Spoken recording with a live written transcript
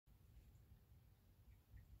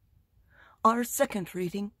Our second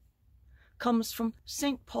reading comes from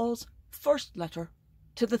St. Paul's first letter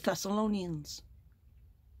to the Thessalonians.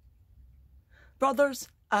 Brothers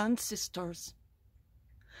and sisters,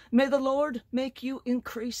 may the Lord make you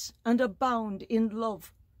increase and abound in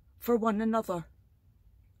love for one another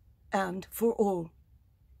and for all,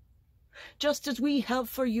 just as we have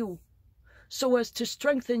for you, so as to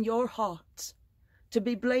strengthen your hearts to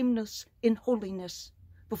be blameless in holiness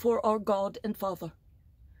before our God and Father,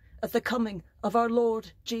 at the coming of our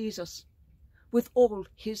Lord Jesus, with all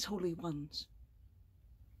his holy ones.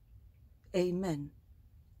 Amen.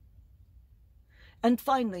 And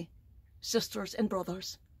finally, sisters and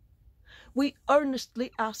brothers, we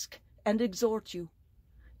earnestly ask and exhort you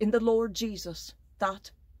in the Lord Jesus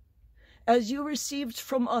that, as you received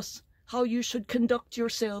from us how you should conduct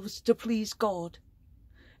yourselves to please God,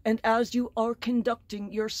 and as you are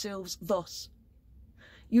conducting yourselves thus,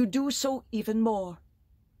 you do so even more.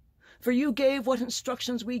 For you gave what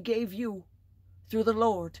instructions we gave you through the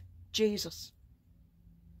Lord Jesus.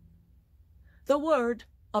 The word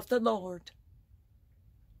of the Lord.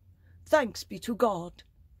 Thanks be to God.